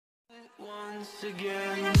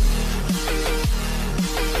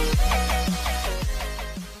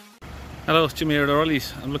Hello, it's Jimmy here at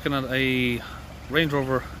O'Reilly's. I'm looking at a Range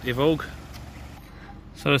Rover Evoque.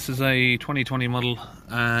 So this is a 2020 model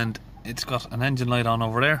and it's got an engine light on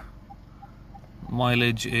over there.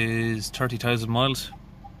 Mileage is 30,000 miles.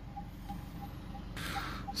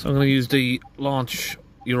 So I'm going to use the launch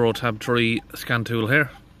Euro Tab 3 scan tool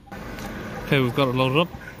here. Okay, we've got it loaded up.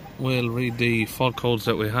 We'll read the fault codes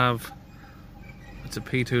that we have. It's a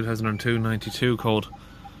P2002-92 code.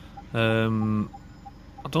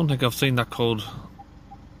 I don't think I've seen that code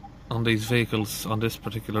on these vehicles, on this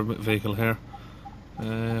particular vehicle here.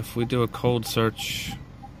 If we do a code search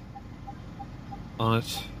on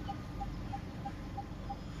it,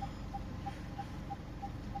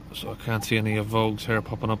 so I can't see any Evoques here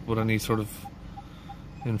popping up with any sort of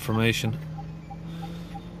information.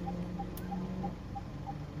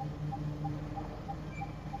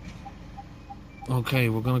 Okay,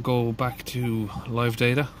 we're going to go back to live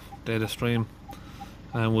data stream,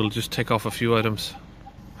 and we'll just take off a few items.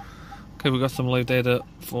 Okay, we got some live data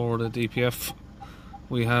for the DPF.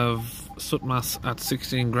 We have soot mass at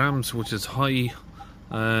 16 grams, which is high.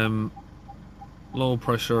 Low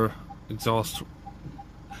pressure exhaust,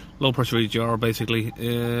 low pressure EGR basically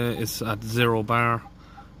is at 0 bar.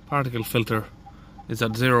 Particle filter is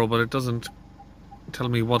at 0, but it doesn't tell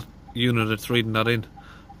me what unit it's reading that in,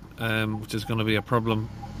 which is going to be a problem.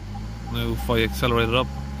 Now if I accelerate it up,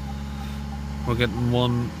 we're getting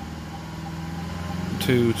 1,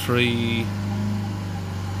 2, 3.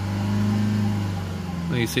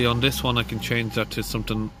 Now you see on this one I can change that to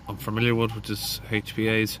something I'm familiar with, which is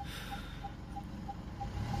HPAs.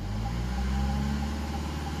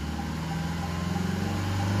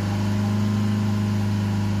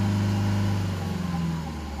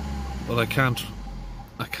 But I can't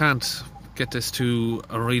get this to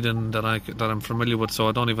a reading that I'm familiar with, so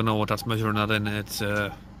I don't even know what that's measuring that in. It's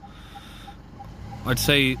I'd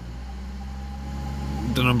say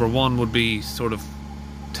the number 1 would be sort of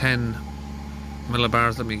 10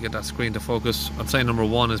 millibars. Let me get that screen to focus. I'd say number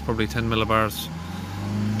 1 is probably 10 millibars.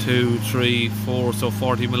 2, 3, 4, so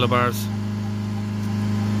 40 millibars.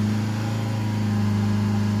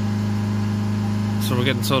 So we're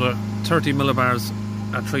getting sort of 30 millibars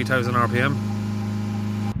at 3000 RPM.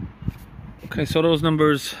 Okay, so those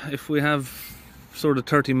numbers, if we have sort of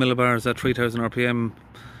 30 millibars at 3000 RPM,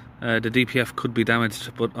 the DPF could be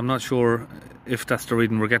damaged, but I'm not sure if that's the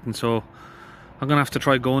reading we're getting, so I'm going to have to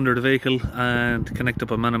try go under the vehicle and connect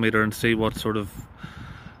up a manometer and see what sort of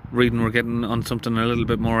reading we're getting on something a little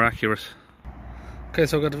bit more accurate. Okay,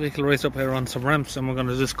 so I've got the vehicle raised up here on some ramps and we're going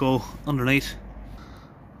to just go underneath.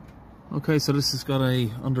 Okay, so this has got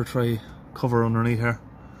a under tray cover underneath here,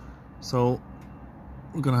 so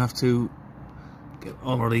we're going to have to get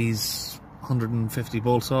all of these 150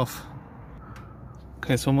 bolts off.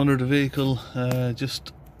 Okay, so I'm under the vehicle,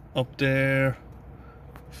 just up there,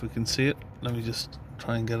 if we can see it. Let me just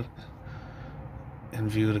try and get it in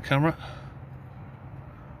view of the camera.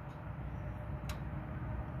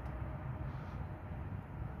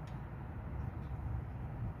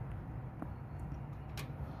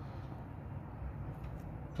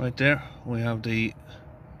 Right there, we have the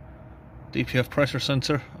DPF pressure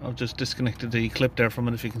sensor. I've just disconnected the clip there from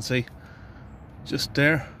it, if you can see. Just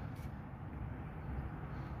there.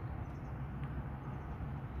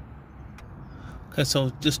 Okay,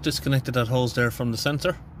 so just disconnected that hose there from the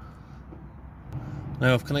sensor.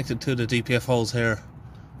 Now I've connected to the DPF hose here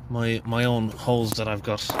my own hose that I've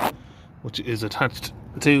got, which is attached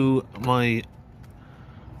to my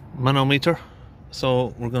manometer.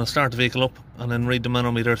 So we're going to start the vehicle up and then read the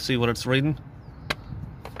manometer, see what it's reading.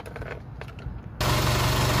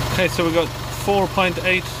 Okay, so we've got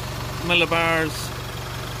 4.8 millibars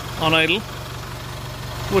on idle,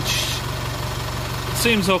 which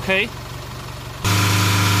seems okay.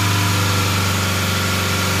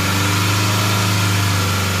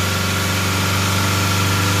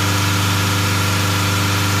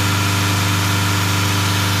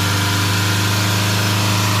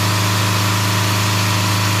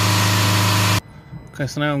 Okay,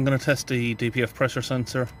 so now I'm going to test the DPF pressure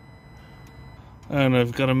sensor, and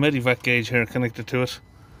I've got a Medivac gauge here connected to it,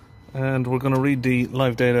 and we're going to read the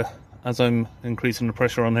live data as I'm increasing the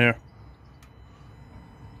pressure on here.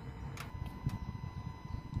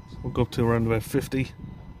 So we'll go up to around about 50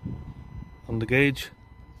 on the gauge,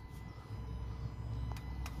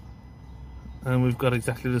 and we've got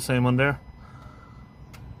exactly the same on there.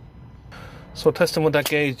 So testing with that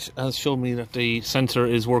gauge has shown me that the sensor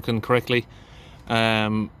is working correctly.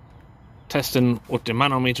 Testing with the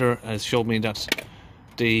manometer has showed me that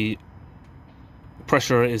the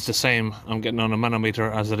pressure is the same I'm getting on a manometer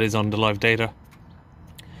as it is on the live data,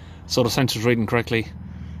 so the sensor's reading correctly.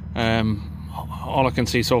 All I can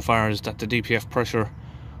see so far is that the DPF pressure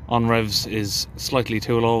on revs is slightly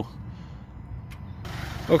too low.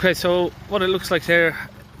 Okay, so what it looks like there,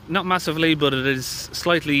 not massively, but it is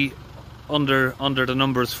slightly under the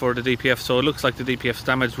numbers for the DPF, so it looks like the DPF's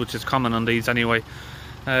damaged, which is common on these anyway.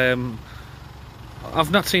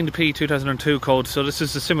 I've not seen the P2002 code, so this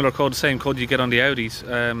is a similar code, the same code you get on the Audis,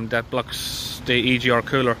 that blocks the EGR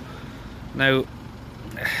cooler. Now,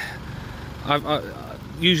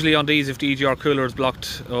 usually on these, if the EGR cooler is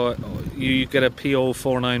blocked, you get a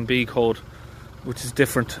P049B code, which is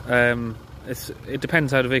different. It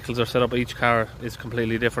depends how the vehicles are set up. Each car is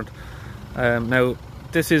completely different. Now,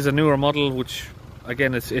 this is a newer model, which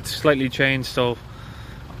again it's slightly changed. So,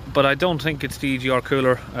 but I don't think it's the EGR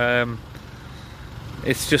cooler.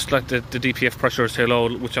 It's just like the DPF pressure is too low,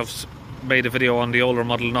 which I've made a video on the older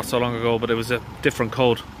model not so long ago, but it was a different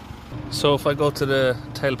code. So if I go to the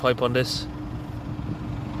tailpipe on this,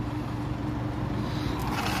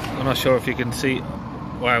 I'm not sure if you can see.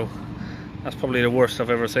 Wow, that's probably the worst I've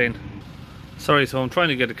ever seen. Sorry, so I'm trying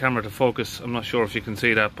to get the camera to focus. I'm not sure if you can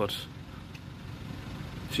see that, but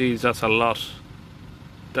geez, that's a lot.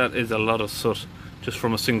 That is a lot of soot just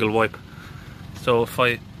from a single wipe. So if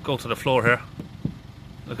I go to the floor here,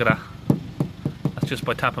 look at that. That's just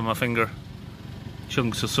by tapping my finger.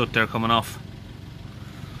 Chunks of soot there coming off.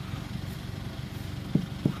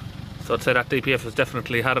 So I'd say that DPF has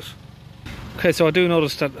definitely had it. Okay, so I do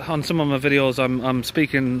notice that on some of my videos I'm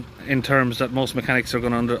speaking in terms that most mechanics are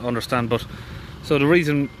going to understand, but so the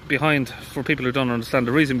reason behind, for people who don't understand,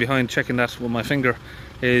 the reason behind checking that with my finger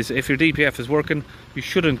is if your DPF is working, you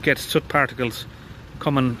shouldn't get soot particles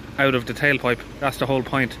coming out of the tailpipe. That's the whole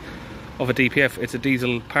point of a DPF. It's a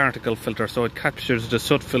diesel particle filter, so it captures the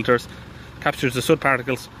soot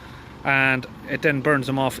particles, and it then burns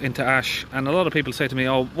them off into ash. And a lot of people say to me,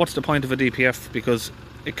 oh, what's the point of a DPF, because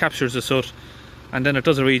it captures the soot and then it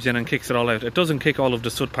does a regen and kicks it all out. It doesn't kick all of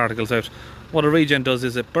the soot particles out. What a regen does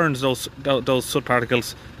is it burns those soot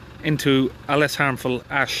particles into a less harmful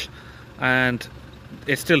ash, and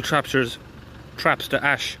it still traps the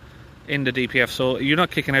ash in the DPF, so you're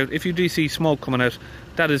not kicking out. If you do see smoke coming out,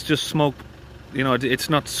 that is just smoke, you know, it's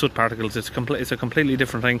not soot particles. It's a completely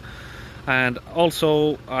different thing. And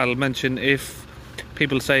also I'll mention, if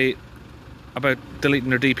people say about deleting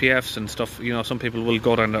their DPFs and stuff, you know, some people will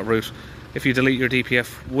go down that route. If you delete your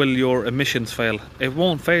DPF, will your emissions fail? It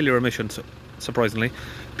won't fail your emissions, surprisingly,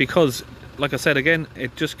 because like I said again,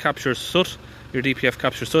 it just captures soot. Your DPF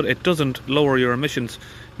captures soot. It doesn't lower your emissions.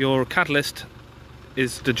 Your catalyst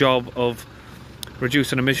is the job of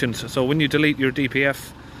reducing emissions. So when you delete your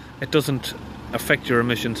DPF, it doesn't affect your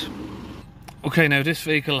emissions. Okay, now this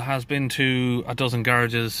vehicle has been to a dozen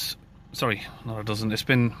garages. Sorry, not a dozen. It's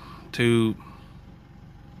been to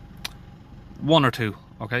one or two.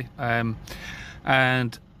 Okay,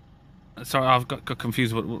 and sorry, I've got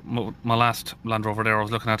confused with my last Land Rover there I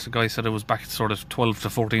was looking at. The guy said it was back sort of 12 to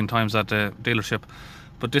 14 times at the dealership,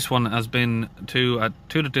 but this one has been to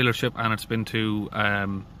the dealership, and it's been to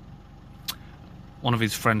one of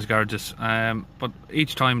his friends' garages. But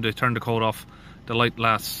each time they turn the code off, the light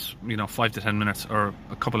lasts, you know, 5 to 10 minutes or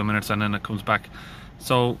a couple of minutes, and then it comes back.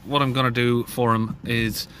 So what I'm going to do for him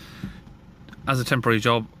is, as a temporary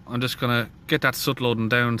job, I'm just going to get that soot loading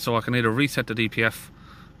down, so I can either reset the DPF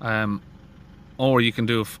or you can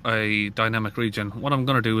do a dynamic regen. What I'm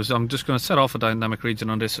going to do is I'm just going to set off a dynamic regen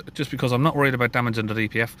on this, just because I'm not worried about damaging the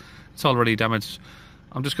DPF. It's already damaged.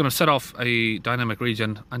 I'm just going to set off a dynamic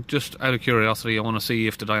regen, and just out of curiosity, I want to see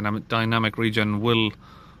if the dynamic regen will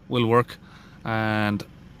work. And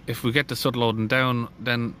if we get the soot loading down,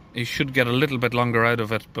 then you should get a little bit longer out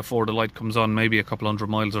of it before the light comes on, maybe a couple 100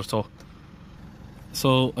 miles or so.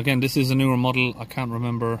 So again, this is a newer model. I can't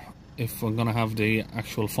remember if I'm going to have the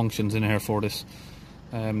actual functions in here for this.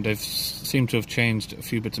 They've seemed to have changed a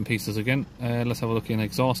few bits and pieces again. Let's have a look in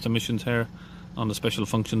exhaust emissions here on the special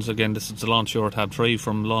functions. Again, this is the Launch Your Tab 3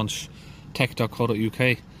 from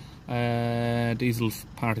launchtech.co.uk. Diesel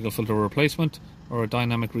particle filter replacement or a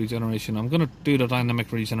dynamic regeneration. I'm going to do the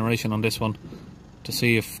dynamic regeneration on this one to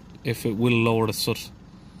see if it will lower the soot,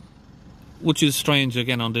 which is strange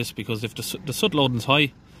again on this, because if the soot loading is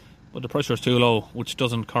high but the pressure is too low, which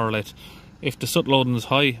doesn't correlate. If the soot loading is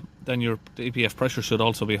high, then your DPF pressure should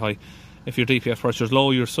also be high. If your DPF pressure is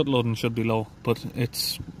low, your soot loading should be low, but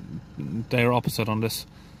they're opposite on this.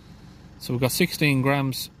 So we've got 16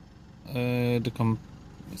 grams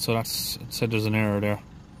so that's, it said there's an error there.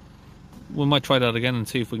 We might try that again and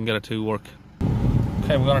see if we can get it to work.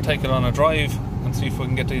 Okay, we're going to take it on a drive and see if we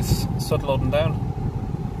can get these soot loading down.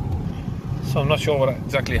 So I'm not sure what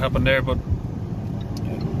exactly happened there, but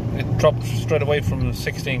it dropped straight away from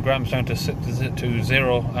 16 grams down to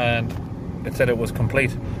 0, and it said it was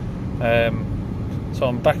complete. So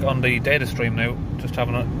I'm back on the data stream now, just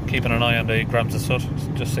keeping an eye on the grams of soot,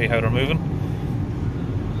 just see how they're moving.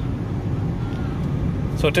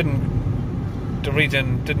 So the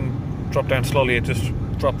regen didn't drop down slowly, it just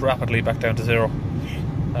dropped rapidly back down to 0.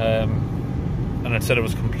 And it said it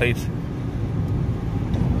was complete.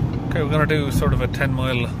 Okay, we're going to do sort of a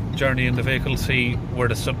 10-mile journey in the vehicle, see where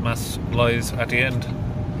the soot mass lies at the end.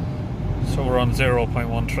 So we're on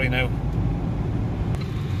 0.13 now.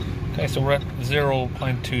 Okay, so we're at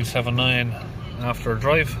 0.279 after a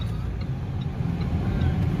drive.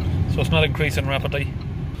 So it's not increasing rapidly.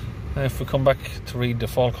 If we come back to read the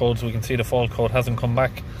fault codes, we can see the fault code hasn't come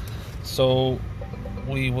back. So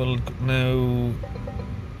we will now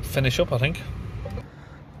finish up, I think.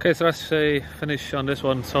 Okay, so let's say finish on this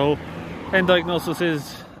one. So end diagnosis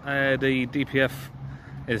is the DPF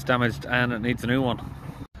is damaged and it needs a new one.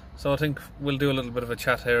 So I think we'll do a little bit of a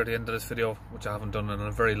chat here at the end of this video, which I haven't done in a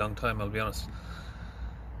very long time, I'll be honest.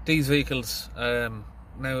 These vehicles, now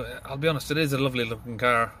I'll be honest, it is a lovely looking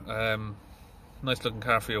car, nice looking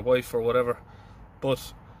car for your wife or whatever,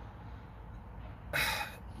 but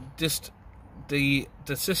just the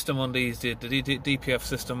system on these, the DPF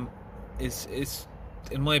system is,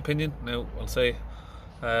 in my opinion, now I'll say,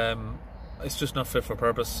 it's just not fit for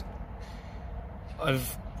purpose.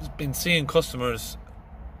 I've been seeing customers.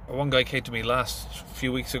 One guy came to me last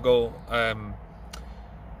few weeks ago. I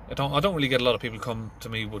don't really get a lot of people come to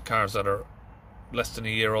me with cars that are less than a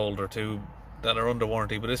year old or two, that are under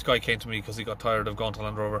warranty, but this guy came to me because he got tired of going to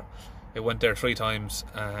Land Rover. He went there 3 times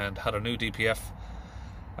and had a new DPF,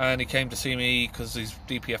 and he came to see me because his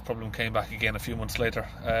DPF problem came back again a few months later.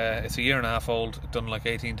 It's a 1.5 years old, done like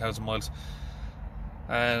 18,000 miles,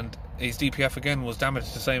 and his DPF again was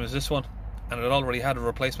damaged the same as this one, and it already had a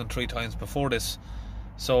replacement 3 times before this.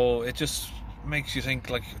 So it just makes you think,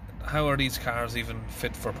 like, how are these cars even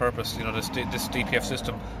fit for purpose, you know, this DPF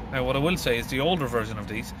system. Now what I will say is the older version of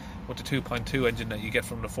these, with the 2.2 engine that you get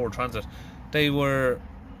from the Ford Transit, they were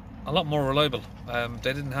a lot more reliable.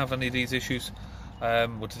 They didn't have any of these issues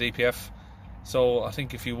with the DPF. So I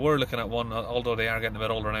think if you were looking at one, although they are getting a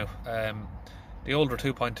bit older now, the older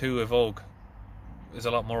 2.2 Evoque is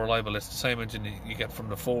a lot more reliable. It's the same engine you get from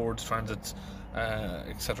the Fords, Transits,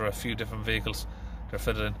 etc. A few different vehicles they're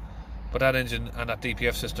fitted in, but that engine and that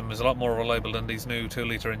DPF system is a lot more reliable than these new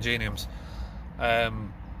 2-litre Ingeniums.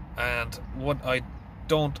 And what I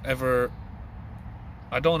don't ever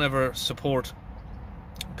support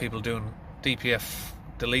people doing DPF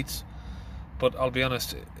deletes, but I'll be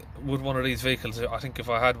honest, with one of these vehicles, I think if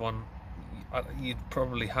I had one, you'd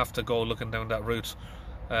probably have to go looking down that route,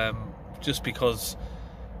 just because,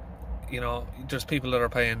 you know, there's people that are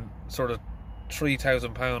paying sort of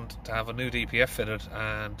 £3,000 to have a new DPF fitted,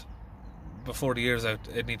 and before the year's out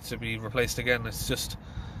it needs to be replaced again. It's just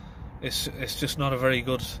not a very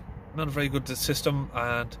good system,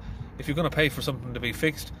 and if you're going to pay for something to be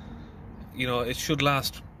fixed, you know, it should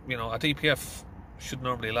last. You know, a DPF should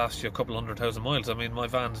normally last you a couple 100,000 miles. I mean, my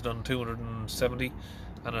van's done 270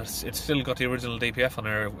 and it's still got the original DPF on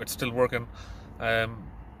there. It's still working.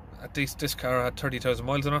 This car had 30,000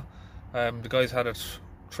 miles on it. The guys had it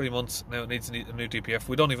 3 months now. It needs a new DPF.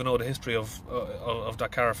 We don't even know the history of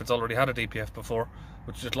that car, if it's already had a DPF before,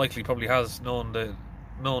 which it likely probably has, known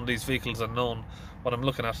these vehicles and known what I'm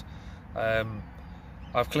looking at.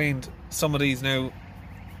 I've cleaned some of these now,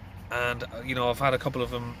 and you know, I've had a couple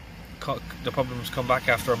of them, the problems come back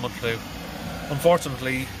after a month or two.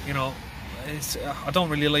 Unfortunately, you know, I don't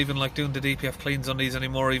really even like doing the DPF cleans on these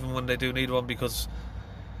anymore, even when they do need one, because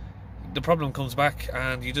the problem comes back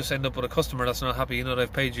and you just end up with a customer that's not happy. You know,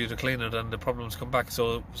 they've paid you to clean it and the problems come back.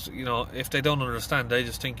 So, you know, if they don't understand, they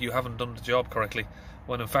just think you haven't done the job correctly,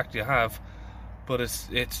 when in fact you have. But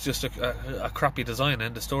it's just a crappy design,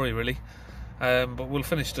 end of story, really. But we'll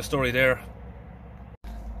finish the story there.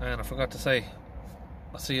 And I forgot to say,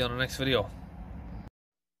 I'll see you on the next video.